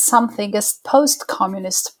something as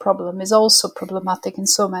post-communist problem is also problematic in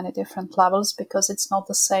so many different levels because it's not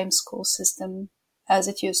the same school system as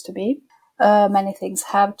it used to be. Many things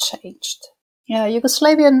have changed. Yeah,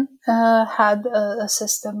 Yugoslavian had a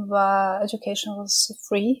system where education was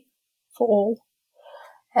free for all,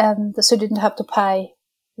 and so you didn't have to pay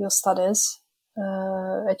your studies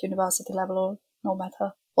at university level or no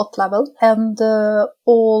matter what level, and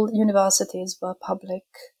all universities were public.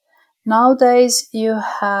 Nowadays, you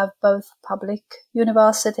have both public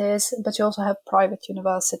universities, but you also have private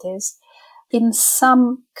universities. In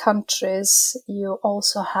some countries, you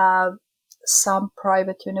also have some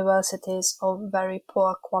private universities of very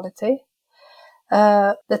poor quality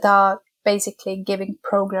that are basically giving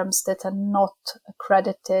programs that are not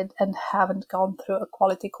accredited and haven't gone through a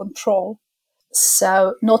quality control.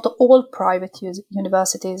 So not all private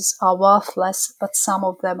universities are worthless, but some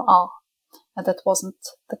of them are. And that wasn't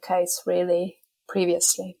the case really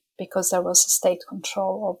previously because there was a state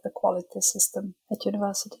control of the quality system at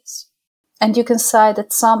universities. And you can say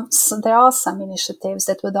that there are some initiatives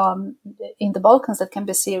that were done in the Balkans that can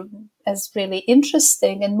be seen as really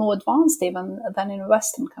interesting and more advanced even than in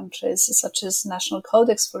Western countries, such as National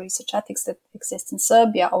Codex for Research Ethics that exists in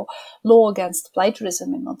Serbia or law against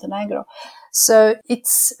plagiarism in Montenegro. So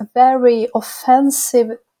it's very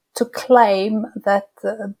offensive to claim that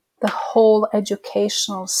the whole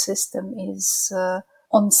educational system is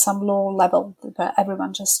on some low level where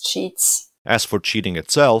everyone just cheats. As for cheating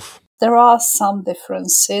itself, there are some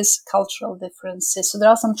differences, cultural differences. So there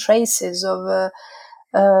are some traces of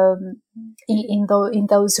in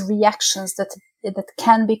those reactions that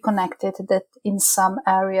can be connected. That in some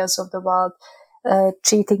areas of the world,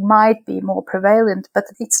 cheating might be more prevalent, but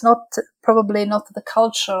it's probably not the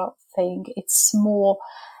cultural thing. It's more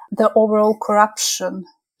the overall corruption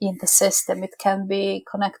in the system. It can be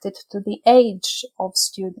connected to the age of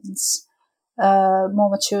students. More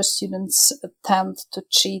mature students tend to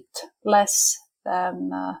cheat less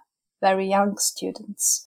than very young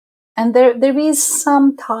students. And there is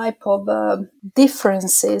some type of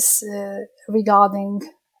differences regarding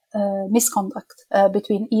misconduct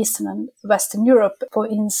between Eastern and Western Europe. For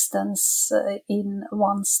instance, in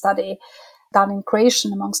one study done in Croatia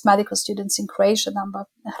amongst medical students in Croatia, done by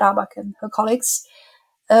Hrabak and her colleagues,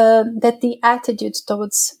 that the attitude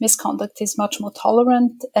towards misconduct is much more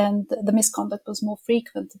tolerant and the misconduct was more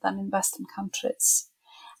frequent than in Western countries.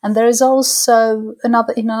 And there is also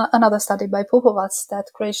another study by Pupovac that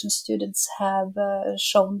Croatian students have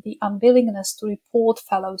shown the unwillingness to report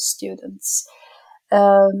fellow students.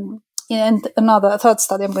 And a third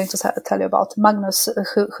study I'm going to tell you about, Magnus,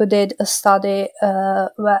 who did a study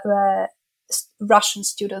where Russian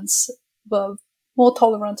students were more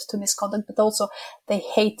tolerant to misconduct, but also they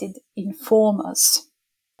hated informers.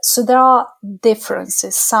 So there are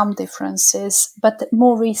some differences, but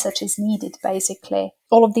more research is needed, basically.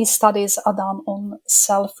 All of these studies are done on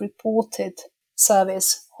self-reported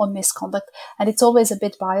surveys on misconduct, and it's always a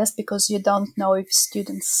bit biased because you don't know if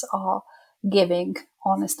students are giving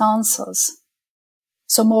honest answers.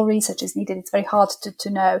 So more research is needed. It's very hard to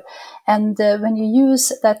know. And when you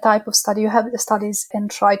use that type of study, you have studies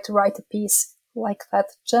and try to write a piece like that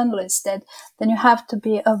journalist did, then you have to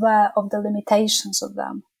be aware of the limitations of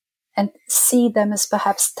them and see them as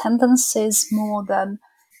perhaps tendencies more than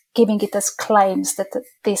giving it as claims that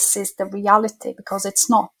this is the reality, because it's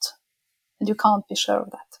not. And you can't be sure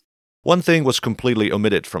of that. One thing was completely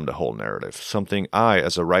omitted from the whole narrative, something I,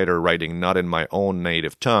 as a writer writing not in my own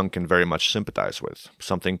native tongue, can very much sympathize with,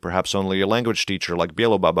 something perhaps only a language teacher like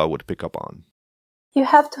Bielobaba would pick up on. You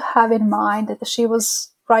have to have in mind that she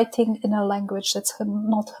was writing in a language that's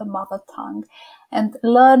not her mother tongue, and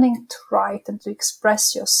learning to write and to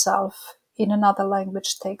express yourself in another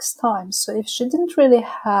language takes time. So if she didn't really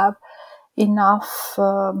have enough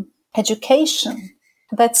education,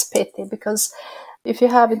 that's pity, because if you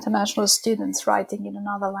have international students writing in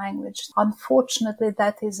another language, unfortunately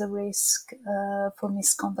that is a risk for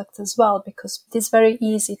misconduct as well, because it is very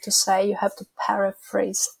easy to say you have to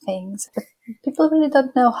paraphrase things, but people really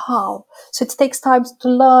don't know how. So it takes time to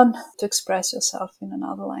learn to express yourself in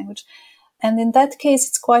another language. And in that case,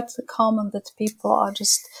 it's quite common that people are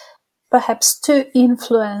just perhaps too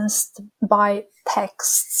influenced by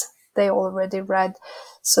texts they already read.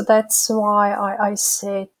 So that's why I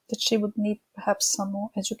say that she would need perhaps some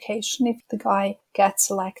more education if the guy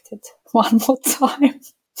gets elected one more time.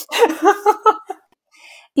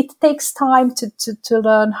 It takes time to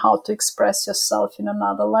learn how to express yourself in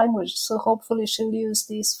another language. So hopefully she'll use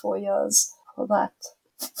these 4 years for that.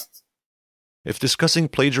 If discussing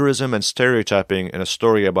plagiarism and stereotyping in a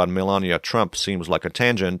story about Melania Trump seems like a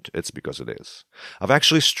tangent, it's because it is. I've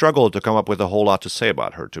actually struggled to come up with a whole lot to say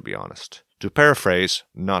about her, to be honest. To paraphrase,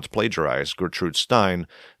 not plagiarize, Gertrude Stein,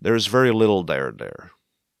 there is very little there.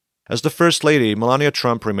 As the First Lady, Melania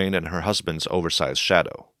Trump remained in her husband's oversized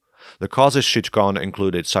shadow. The causes she'd gone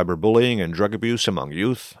included cyberbullying and drug abuse among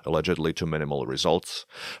youth, allegedly to minimal results.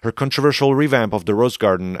 Her controversial revamp of the Rose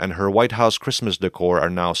Garden and her White House Christmas decor are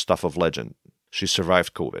now stuff of legend. She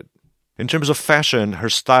survived COVID. In terms of fashion, her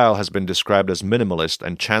style has been described as minimalist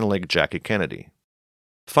and channeling Jackie Kennedy.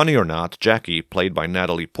 Funny or not, Jackie, played by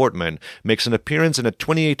Natalie Portman, makes an appearance in a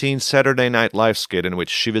 2018 Saturday Night Live skit in which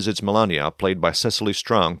she visits Melania, played by Cecily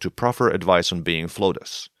Strong, to proffer advice on being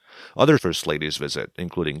FLOTUS. Other First Ladies visit,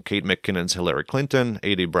 including Kate McKinnon's Hillary Clinton,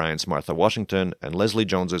 A.D. Bryant's Martha Washington, and Leslie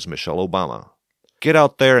Jones's Michelle Obama. Get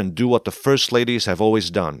out there and do what the First Ladies have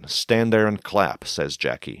always done. Stand there and clap, says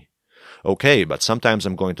Jackie. Okay, but sometimes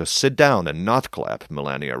I'm going to sit down and not clap,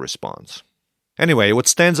 Melania responds. Anyway, what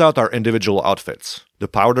stands out are individual outfits. The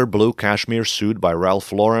powder blue cashmere suit by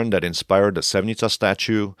Ralph Lauren that inspired the Sevnica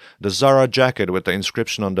statue, the Zara jacket with the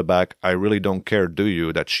inscription on the back, "I really don't care, do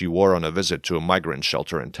you?" that she wore on a visit to a migrant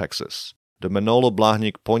shelter in Texas. The Manolo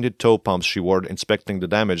Blahnik pointed toe pumps she wore inspecting the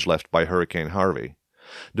damage left by Hurricane Harvey.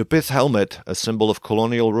 The pith helmet, a symbol of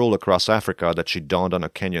colonial rule across Africa that she donned on a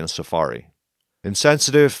Kenyan safari.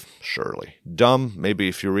 Insensitive? Surely. Dumb? Maybe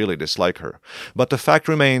if you really dislike her. But the fact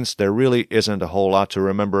remains, there really isn't a whole lot to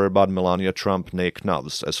remember about Melania Trump, née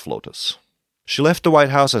Knubs, as FLOTUS. She left the White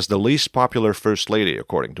House as the least popular First Lady,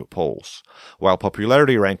 according to polls. While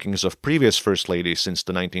popularity rankings of previous First Ladies since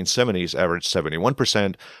the 1970s averaged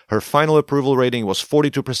 71%, her final approval rating was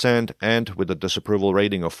 42%, and with a disapproval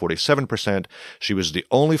rating of 47%, she was the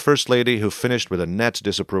only First Lady who finished with a net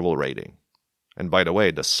disapproval rating. And by the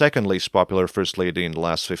way, the second least popular First Lady in the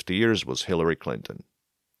last 50 years was Hillary Clinton.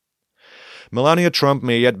 Melania Trump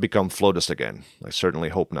may yet become FLOTUS again. I certainly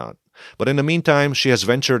hope not. But in the meantime, she has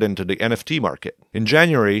ventured into the NFT market. In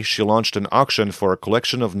January, she launched an auction for a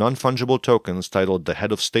collection of non-fungible tokens titled the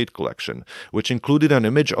Head of State Collection, which included an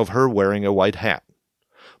image of her wearing a white hat.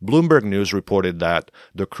 Bloomberg News reported that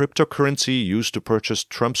the cryptocurrency used to purchase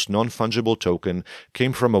Trump's non-fungible token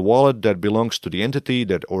came from a wallet that belongs to the entity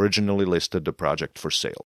that originally listed the project for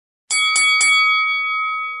sale.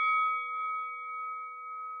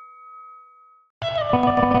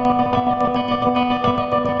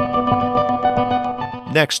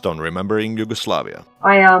 Next on Remembering Yugoslavia.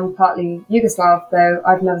 I am partly Yugoslav, though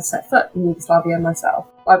I've never set foot in Yugoslavia myself.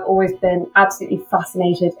 I've always been absolutely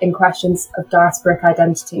fascinated in questions of diasporic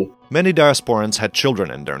identity. Many diasporans had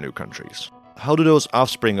children in their new countries. How do those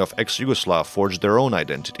offspring of ex-Yugoslav forge their own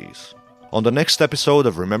identities? On the next episode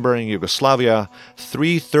of Remembering Yugoslavia,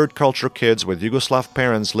 3 third-culture kids with Yugoslav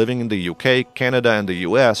parents living in the UK, Canada, and the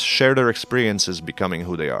US share their experiences becoming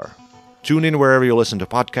who they are. Tune in wherever you listen to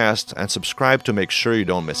podcasts and subscribe to make sure you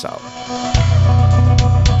don't miss out.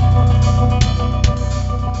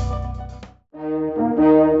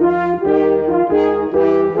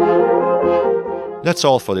 That's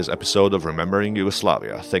all for this episode of Remembering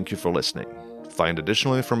Yugoslavia. Thank you for listening. Find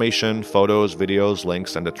additional information, photos, videos,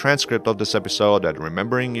 links, and the transcript of this episode at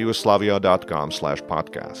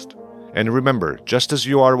rememberingyugoslavia.com/podcast. And remember, just as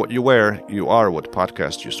you are what you wear, you are what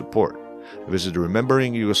podcast you support. Visit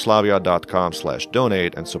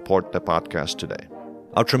rememberingyugoslavia.com/donate and support the podcast today.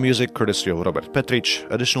 Outro music courtesy of Robert Petric,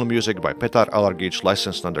 additional music by Petar Alargic,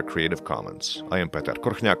 licensed under Creative Commons. I am Petar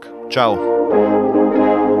Korchňák. Ciao!